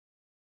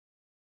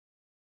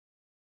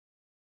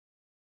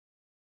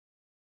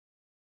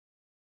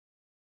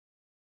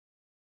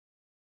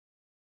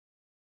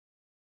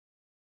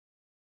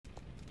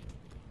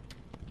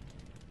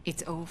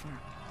It's over.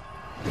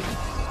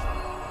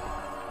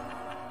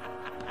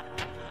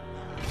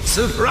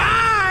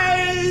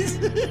 Surprise!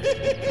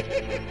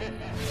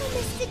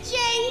 Mr. J,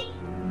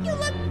 you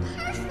look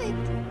perfect.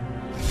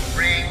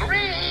 Ring,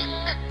 ring.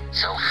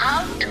 So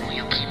how do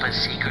you keep a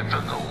secret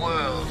from the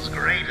world's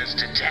greatest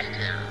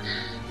detective?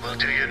 Well,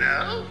 do you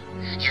know?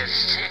 You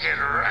stick it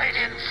right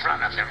in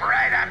front of him,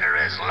 right under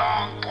his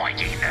long,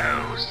 pointy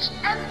nose,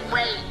 and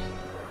wait.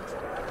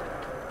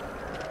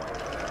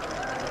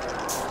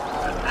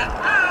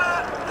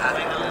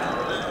 Having a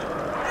little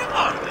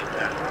remodeling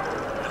done.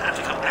 You'll have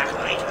to come back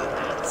later,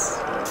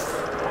 Bats.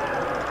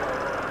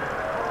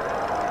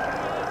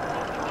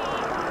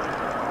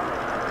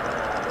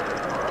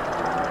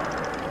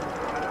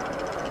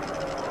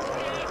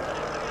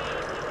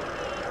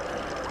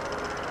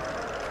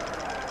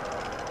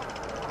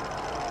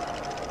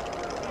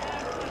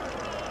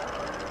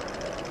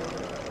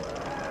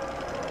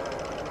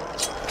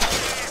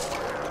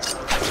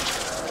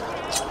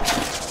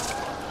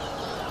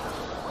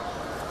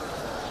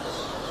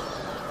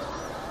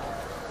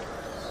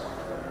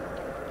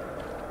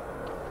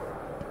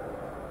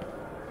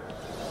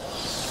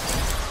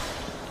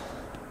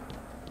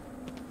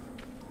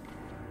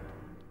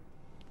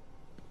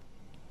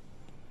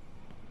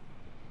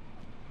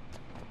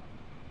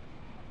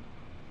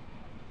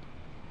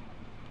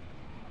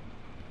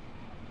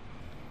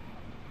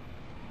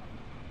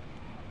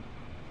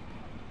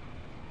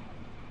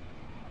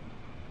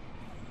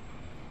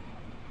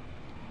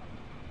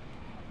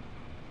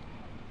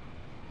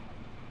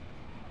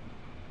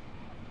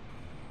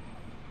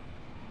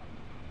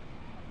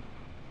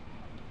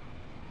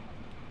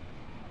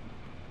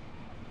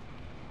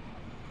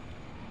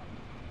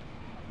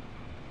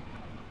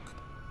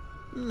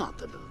 Not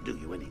that it'll do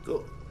you any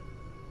good.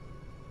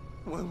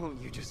 Why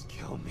won't you just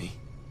kill me?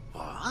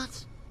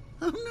 What?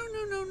 Oh,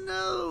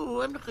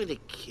 no. I'm not going to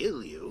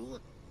kill you.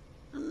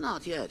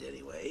 Not yet,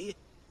 anyway.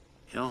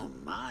 You're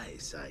my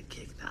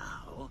sidekick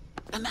now.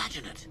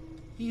 Imagine it.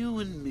 You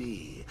and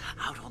me,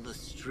 out on the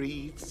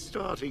streets,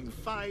 starting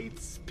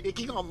fights,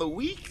 picking on the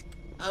weak.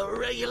 A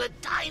regular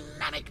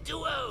dynamic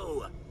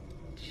duo.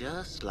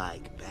 Just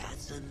like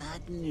Bats and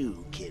that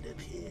new kid of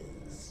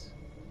his.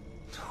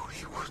 No,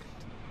 he wouldn't.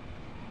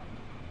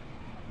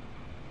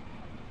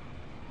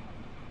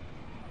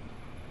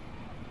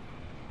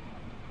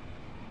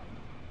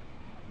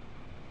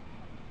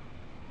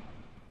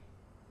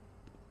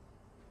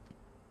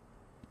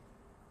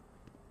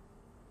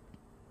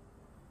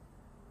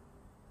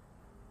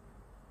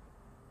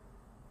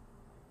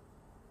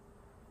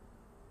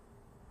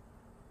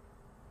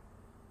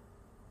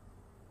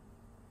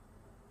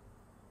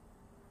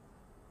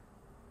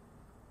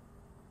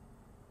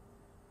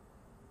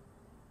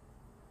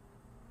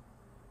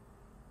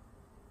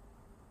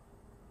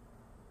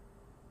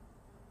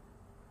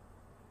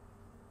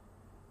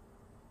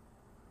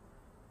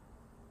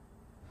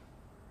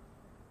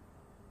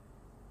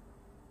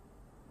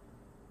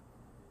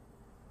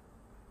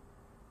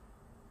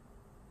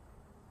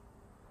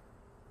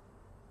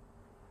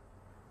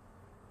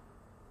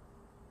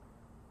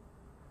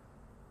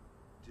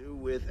 Do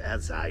with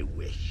as I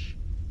wish.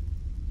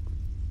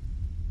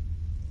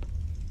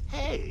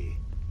 Hey,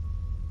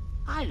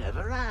 I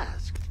never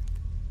asked.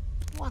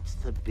 What's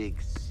the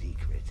big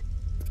secret?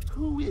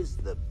 Who is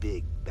the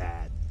big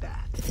bad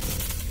bat?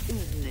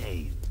 His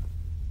name.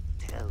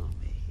 Tell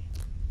me.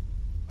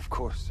 Of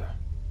course, sir.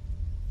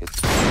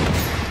 It's...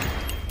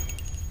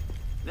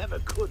 Never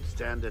could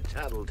stand a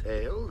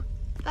tattletale.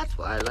 That's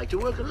why I like to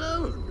work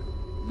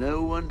alone.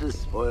 No one to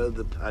spoil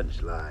the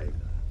punchline.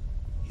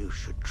 You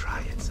should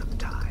try it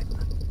sometime.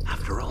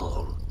 After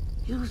all,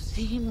 you've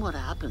seen what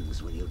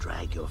happens when you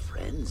drag your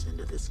friends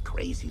into this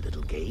crazy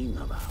little game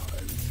of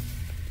ours.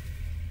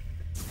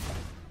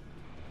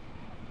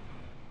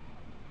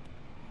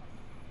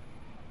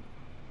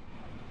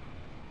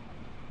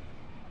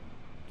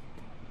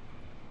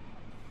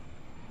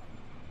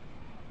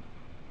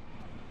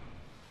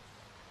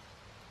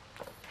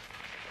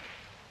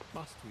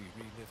 Must we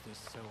relive this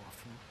so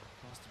often,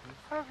 Master Bruce?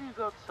 Have you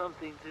got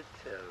something to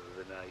tell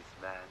the nice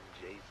man,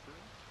 Jason?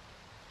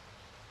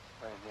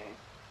 My name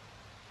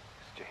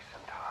is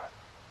Jason Todd.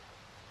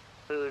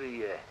 Who do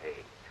you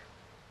hate?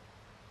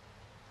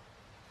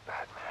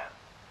 Batman.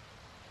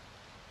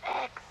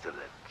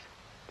 Excellent.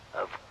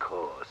 Of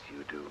course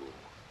you do.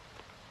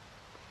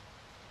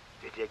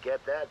 Did you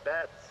get that,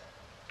 Bats?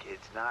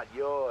 Kid's not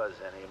yours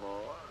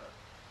anymore.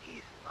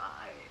 He's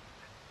mine.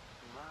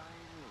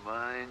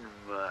 Mine.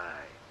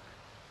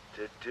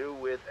 To do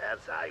with as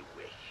I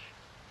wish.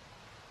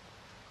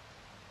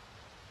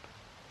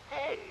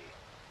 Hey,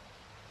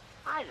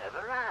 I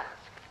never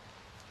asked.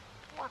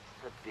 What's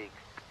the big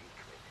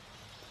secret?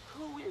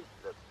 Who is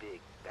the big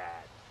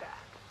bad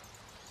bat?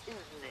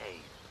 His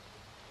name.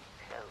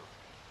 Tell me.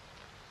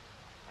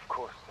 Of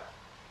course, sir.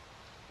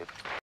 It's...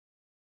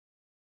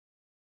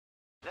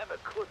 Never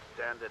could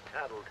stand a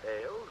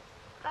tattletale.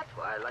 That's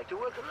why I like to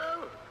work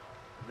alone.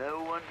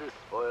 No one to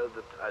spoil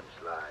the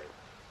punchline.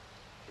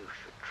 You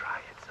should try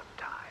it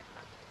sometime.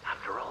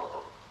 After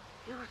all,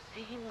 You've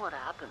seen what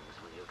happens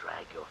when you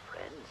drag your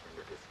friends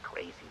into this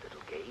crazy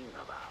little game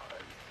of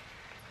ours.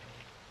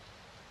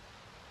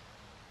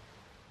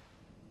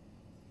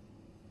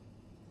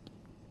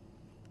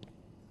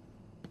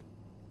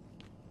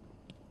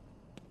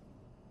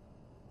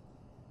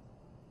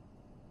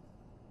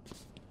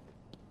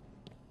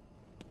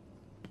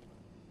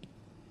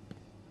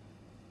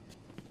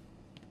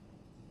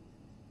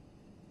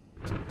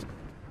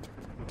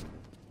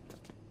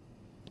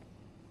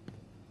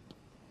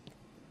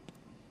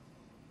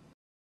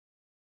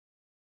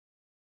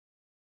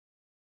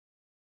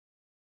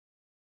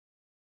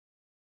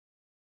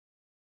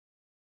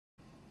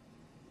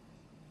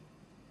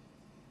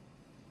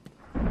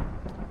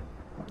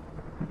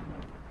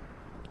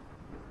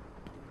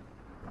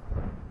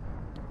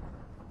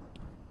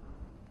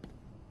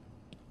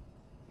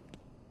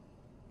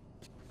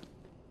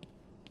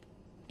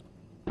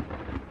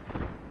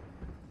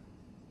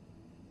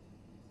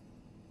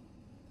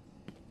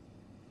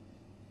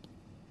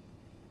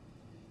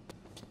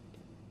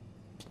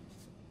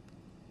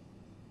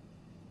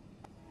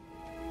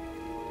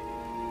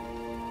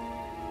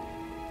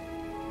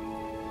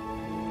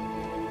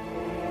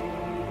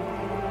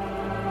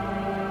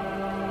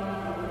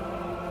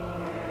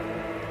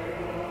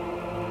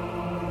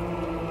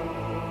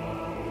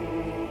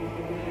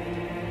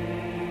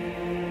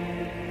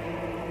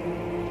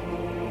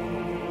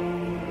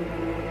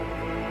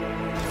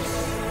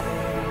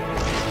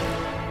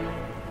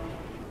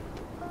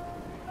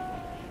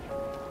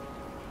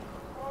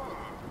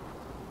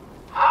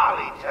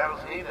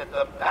 Tells me that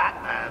the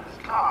Batman's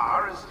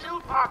car is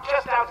still parked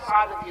just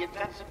outside of the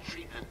intensive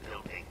treatment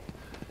building.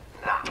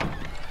 Now,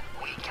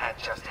 we can't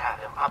just have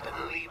him up and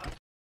leave.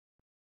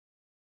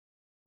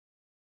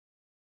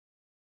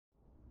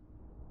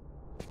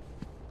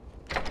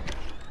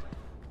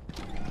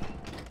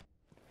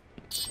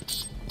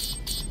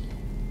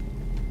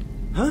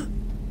 Huh?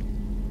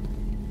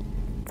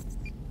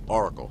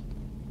 Oracle,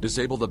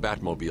 disable the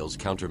Batmobile's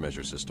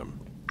countermeasure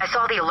system. I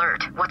saw the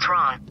alert. What's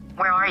wrong?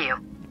 Where are you?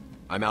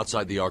 I'm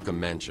outside the Arkham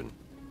Mansion.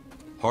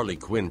 Harley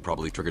Quinn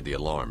probably triggered the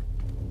alarm.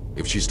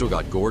 If she's still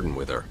got Gordon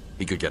with her,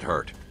 he could get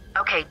hurt.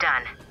 Okay,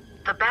 done.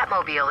 The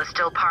Batmobile is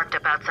still parked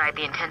up outside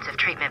the intensive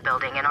treatment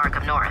building in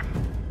Arkham North.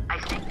 I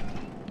think...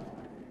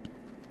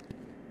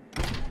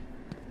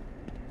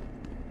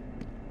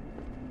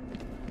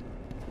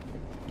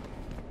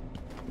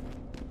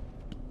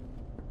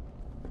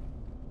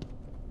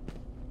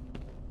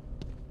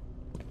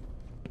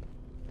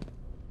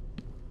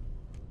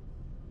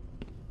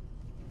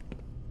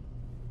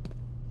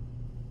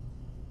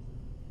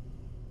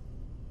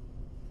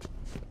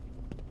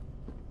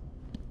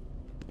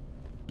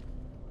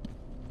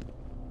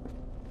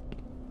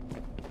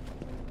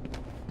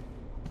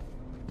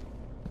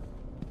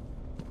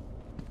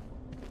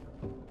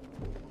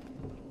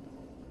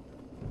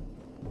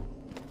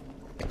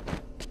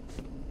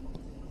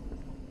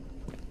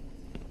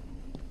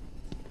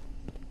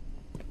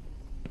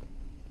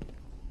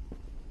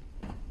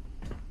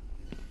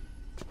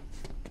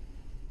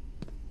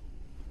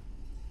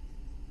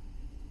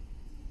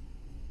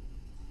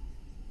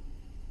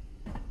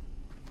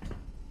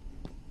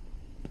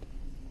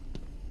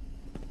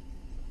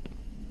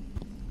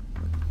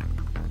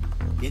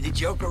 Did the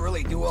Joker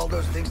really do all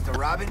those things to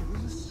Robin?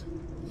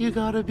 You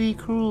gotta be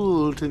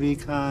cruel to be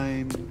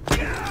kind.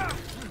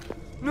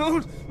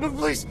 No, no,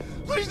 please,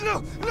 please,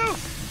 no, no!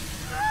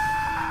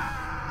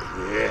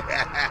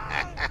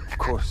 Of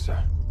course,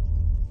 sir.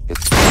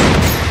 It's...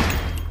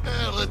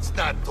 Let's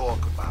not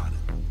talk about it.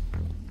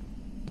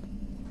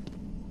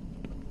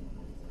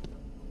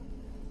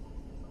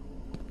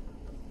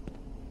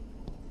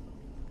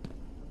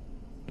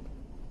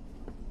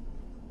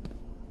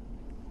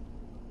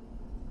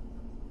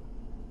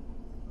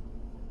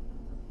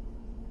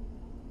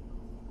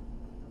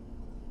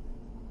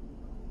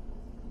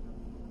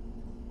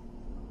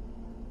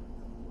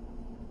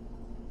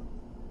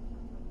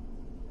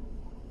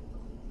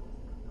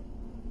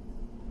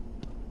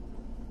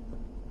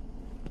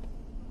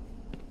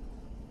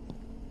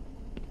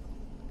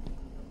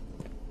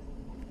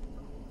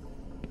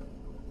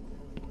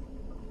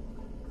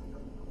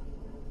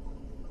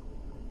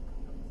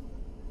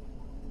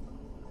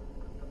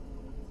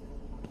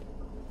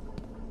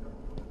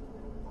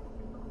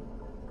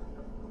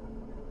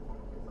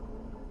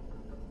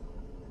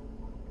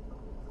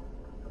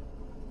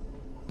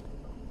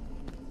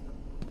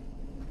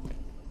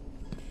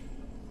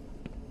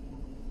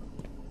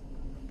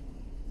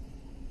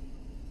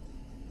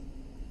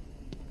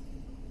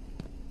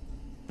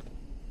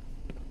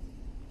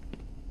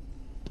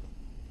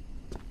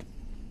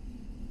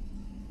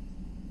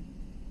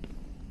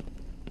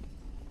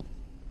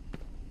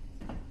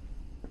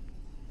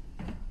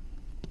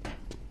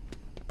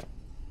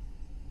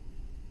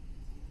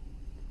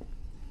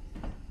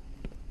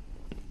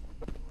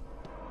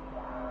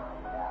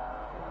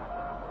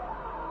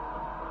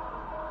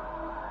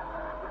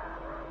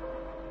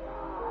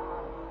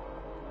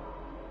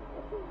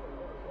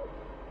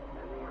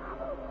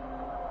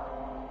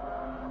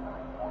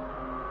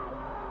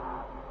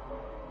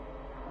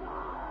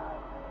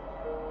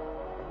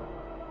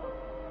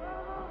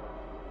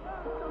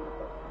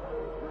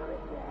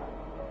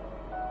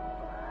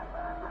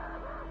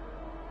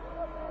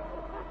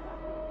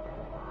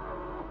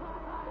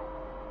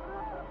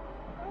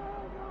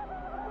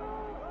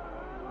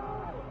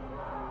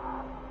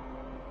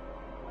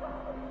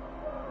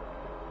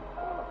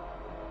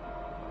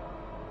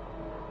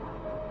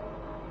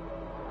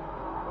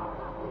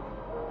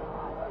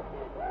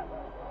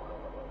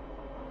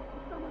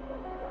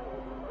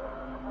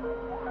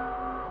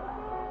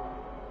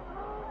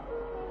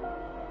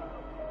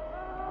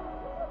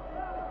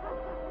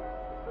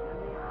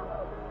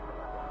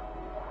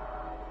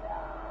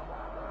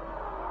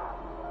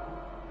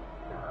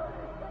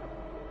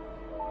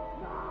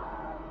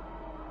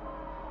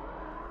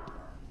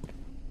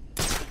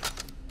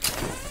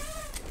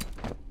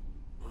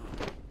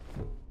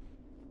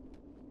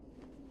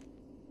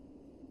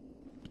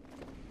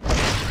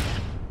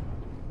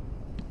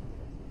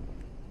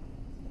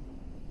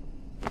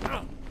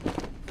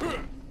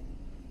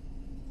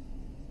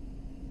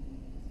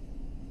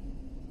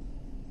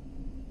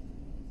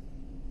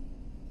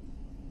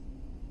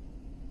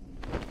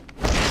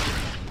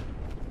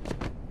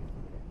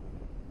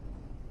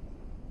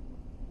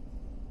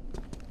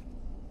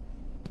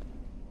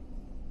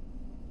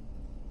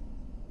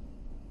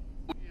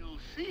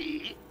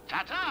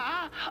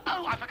 ta-ta!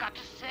 Oh, I forgot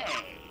to say.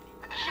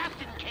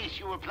 Just in case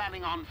you were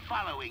planning on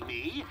following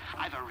me,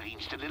 I've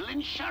arranged a little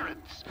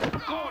insurance.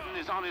 Gordon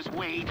is on his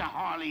way to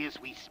Harley as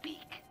we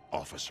speak.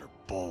 Officer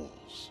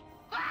Bowles.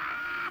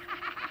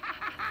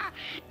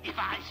 If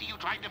I see you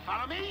trying to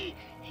follow me,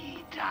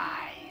 he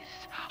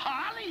dies.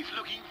 Harley's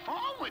looking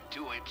forward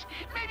to it.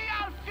 Maybe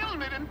I'll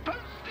film it and post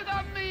it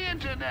on the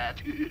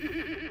internet.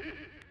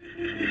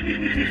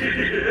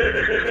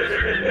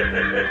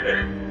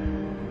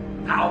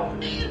 Now,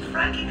 me and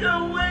Frankie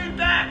go way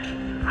back.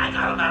 I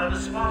got him out of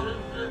a spotted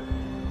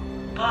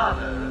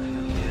bother a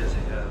few years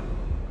ago.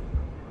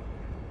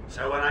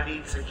 So when I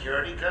need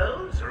security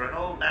codes or an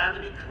old man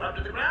to be clubbed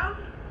to the ground,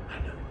 I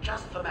know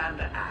just the man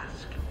to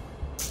ask.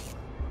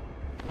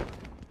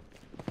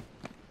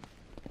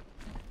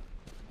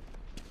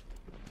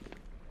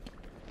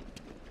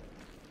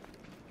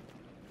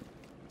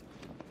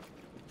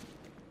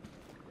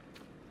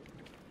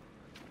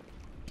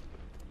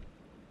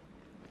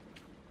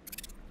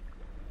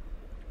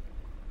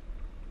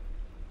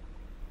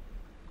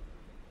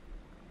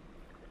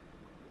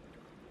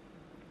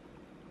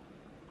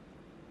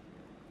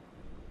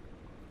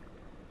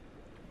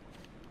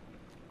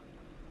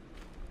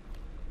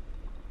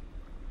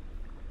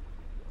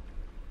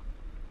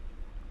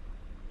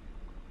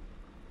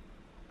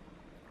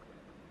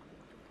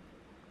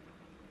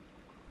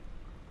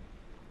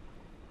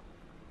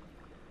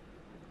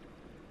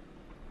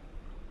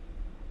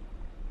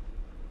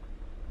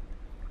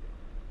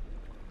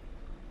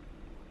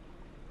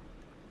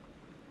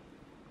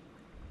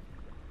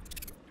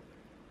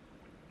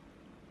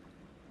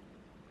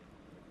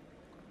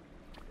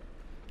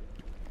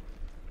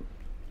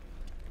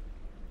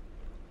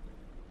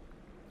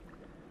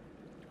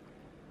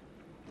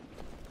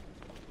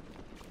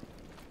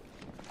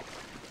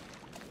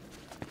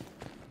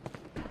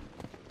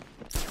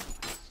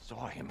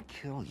 Saw him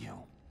kill you.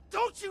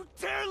 Don't you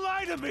dare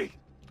lie to me!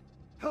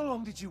 How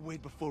long did you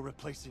wait before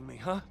replacing me,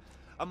 huh?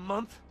 A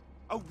month?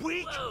 A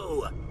week?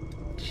 Whoa!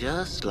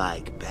 Just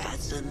like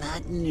Bats and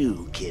that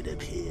new kid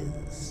of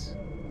his.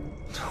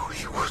 No,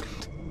 he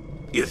wouldn't.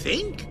 You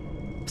think?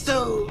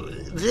 So,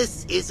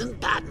 this isn't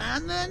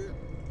Batman, then?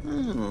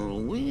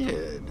 Oh,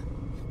 weird.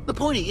 The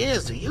pointy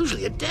ears are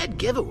usually a dead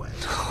giveaway.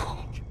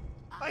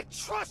 I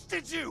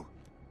trusted you!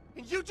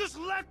 And you just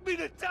left me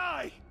to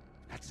die!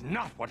 That's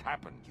not what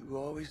happened. You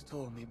always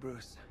told me,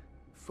 Bruce.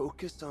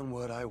 Focus on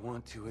what I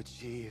want to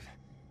achieve,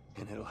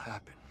 and it'll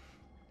happen.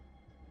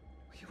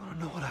 You wanna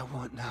know what I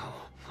want now,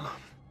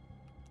 Mom?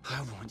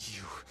 I want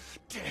you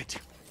dead.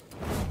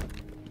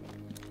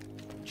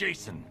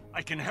 Jason,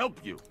 I can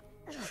help you.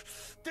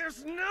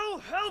 There's no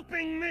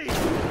helping me!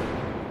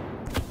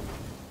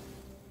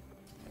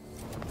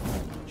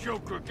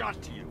 Joker got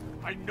to you.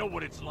 I know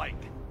what it's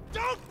like.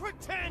 Don't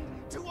pretend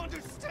to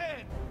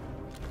understand!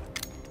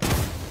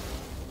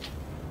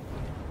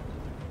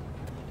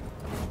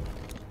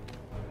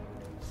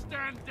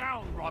 Stand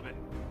down, Robin.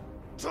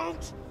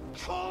 Don't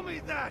call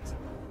me that!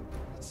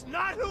 It's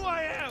not who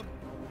I am!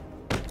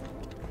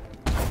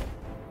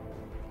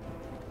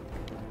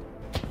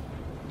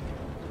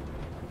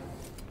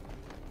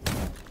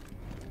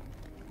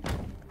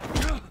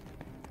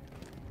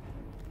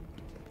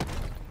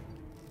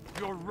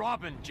 You're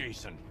Robin,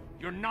 Jason.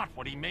 You're not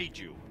what he made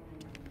you.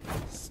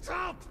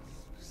 Stop!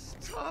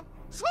 Stop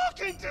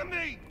talking to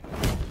me!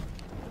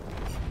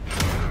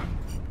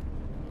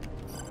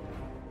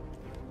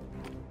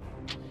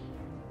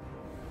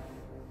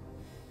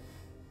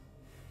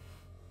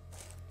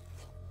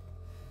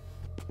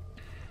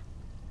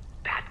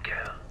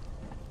 Batgirl,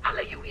 I'll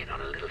let you in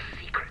on a little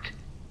secret.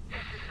 This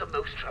is the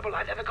most trouble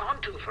I've ever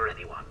gone to for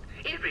anyone.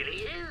 It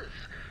really is.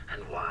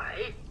 And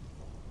why?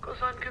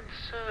 'Cause I'm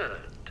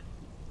concerned.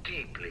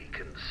 Deeply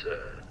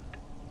concerned.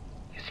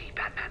 You see,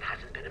 Batman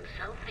hasn't been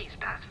himself these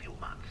past few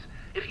months.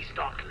 If he's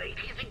not late,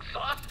 he's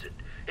exhausted.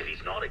 If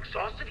he's not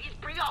exhausted, he's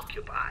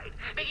preoccupied,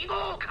 making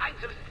all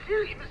kinds of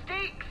silly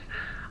mistakes.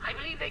 I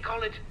believe they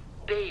call it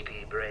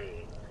baby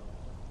brain.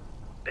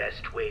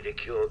 Best way to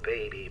cure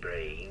baby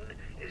brain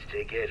is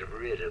to get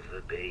rid of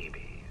the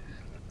babies.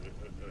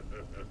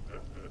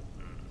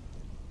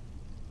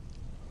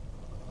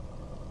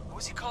 Who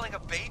is he calling a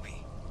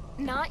baby?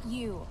 Not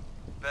you.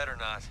 Better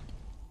not.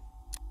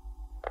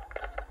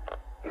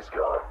 He's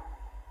gone.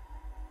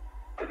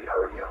 Did he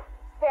hurt you?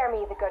 Spare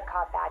me the good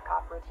cop, bad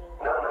cop routine.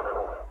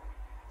 No.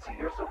 See,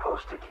 you're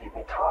supposed to keep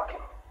me talking.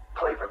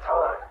 Play for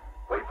time.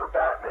 Wait for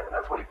Batman.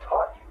 That's what he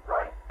taught you,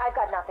 right? I've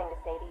got nothing to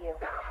say to you.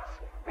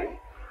 Me?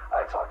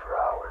 I talked for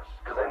hours.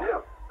 Because I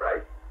knew,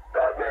 right?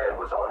 Batman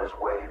was on his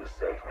way to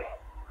save me.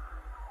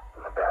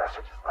 And the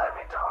bastard just let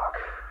me talk.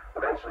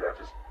 Eventually, I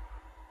just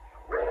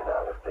ran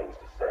out of things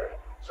to say.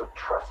 So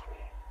trust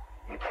me,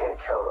 you can't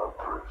count on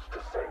Bruce to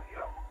save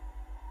you.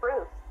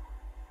 Bruce.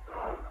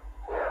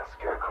 Yeah,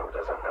 Scarecrow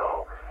doesn't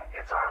know.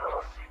 It's our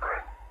little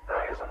secret. Now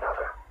here's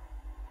another.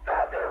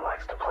 Batman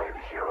likes to play the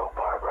hero,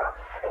 Barbara,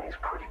 and he's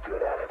pretty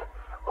good at it.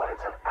 But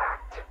it's an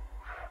act.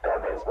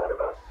 Batman's not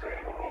about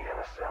saving the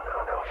innocent.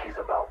 No. He's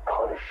about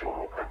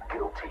punishing the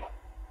guilty.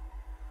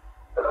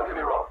 And don't get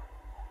me wrong.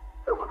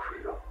 I look for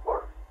you, or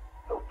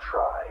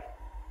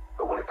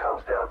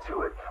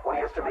to it, when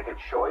he has to make a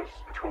choice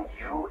between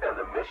you and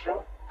the mission,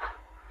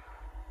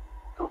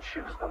 he'll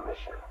choose the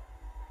mission.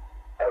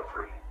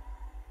 Every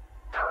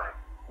time.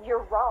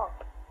 You're wrong.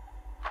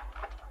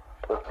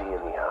 Look me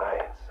in the eye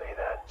and say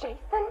that.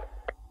 Jason?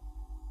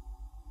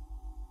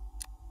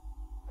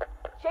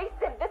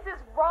 Jason, this is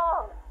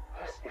wrong.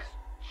 This is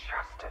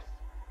justice.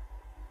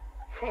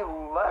 He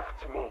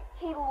left me.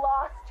 He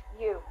lost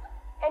you,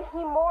 and he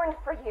mourned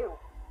for you.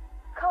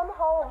 Come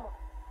home.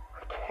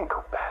 I can't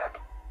go back.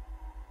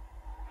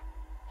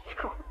 You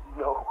don't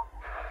know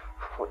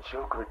what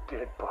Joker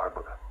did,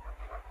 Barbara.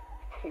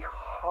 He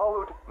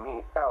hollowed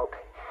me out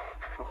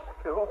and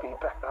filled me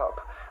back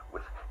up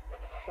with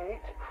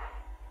hate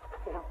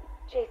and...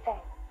 Jason,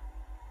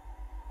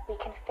 we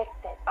can fix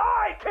it.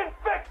 I can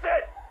fix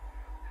it!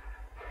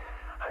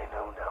 I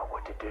know now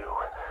what to do.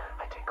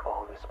 I take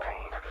all this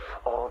pain,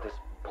 all this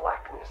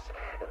blackness,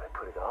 and I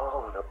put it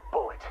all in a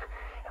bullet,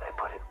 and I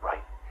put it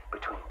right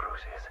between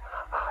Bruce's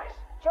eyes.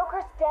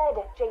 Joker's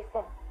dead,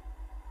 Jason.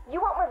 You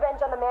want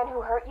revenge on the man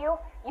who hurt you?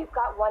 You've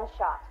got one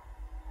shot.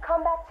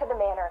 Come back to the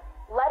manor.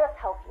 Let us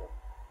help you.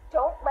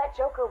 Don't let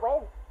Joker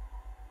win.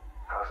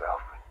 How's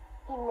Alfred?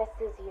 He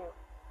misses you.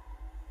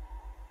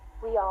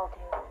 We all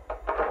do.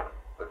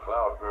 The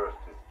Cloudburst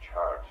is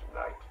charged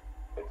tonight.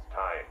 It's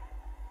time.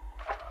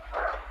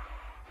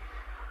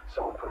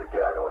 Someone put a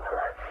gag on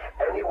her.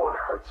 Anyone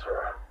hurts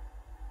her,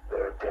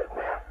 they're dead